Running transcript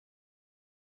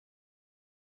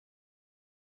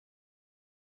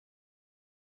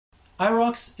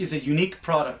Irox is a unique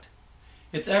product.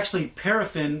 It's actually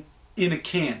paraffin in a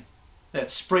can that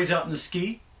sprays out in the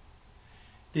ski.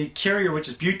 The carrier, which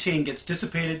is butane, gets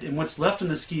dissipated, and what's left in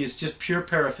the ski is just pure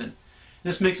paraffin.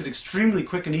 This makes it extremely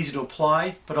quick and easy to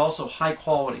apply, but also high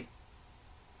quality.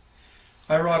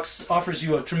 Irox offers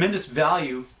you a tremendous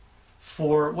value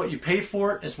for what you pay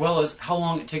for it, as well as how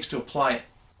long it takes to apply it.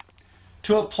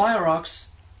 To apply Irox,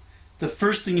 the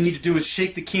first thing you need to do is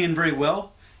shake the can very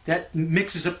well. That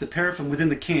mixes up the paraffin within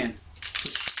the can.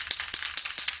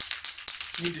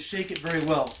 You need to shake it very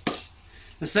well.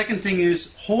 The second thing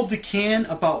is hold the can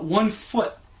about 1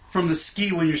 foot from the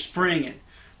ski when you're spraying it.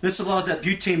 This allows that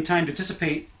butane time to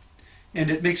dissipate,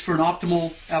 and it makes for an optimal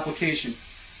application.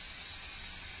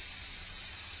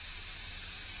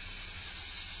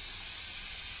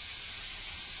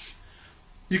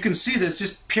 You can see there's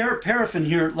just pure paraffin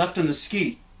here left on the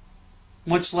ski,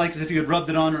 much like as if you had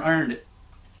rubbed it on or ironed it.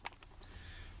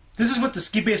 This is what the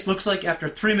ski base looks like after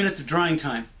 3 minutes of drying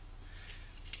time.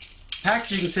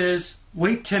 Packaging says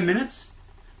wait 10 minutes,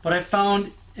 but I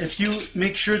found if you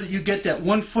make sure that you get that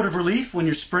 1 foot of relief when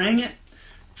you're spraying it,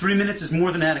 3 minutes is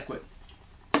more than adequate.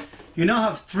 You now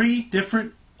have 3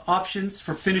 different options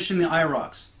for finishing the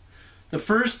Irox. The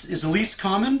first is the least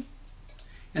common,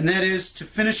 and that is to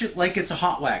finish it like it's a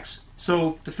hot wax.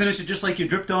 So to finish it just like you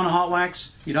dripped on a hot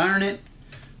wax, you'd iron it,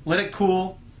 let it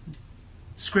cool,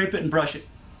 scrape it and brush it.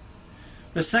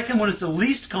 The second one is the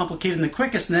least complicated and the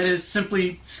quickest, and that is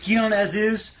simply ski on it as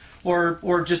is,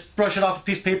 or just brush it off a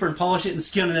piece of paper and polish it and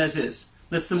ski on it as is.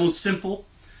 That's the most simple.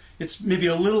 It's maybe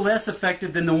a little less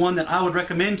effective than the one that I would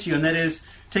recommend to you, and that is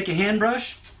take a hand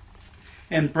brush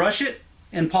and brush it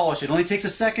and polish it. It only takes a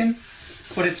second,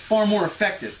 but it's far more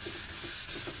effective.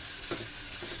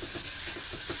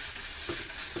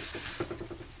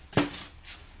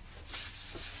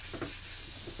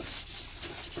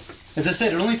 As I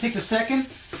said, it only takes a second,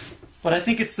 but I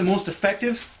think it's the most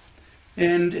effective,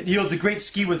 and it yields a great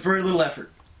ski with very little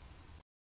effort.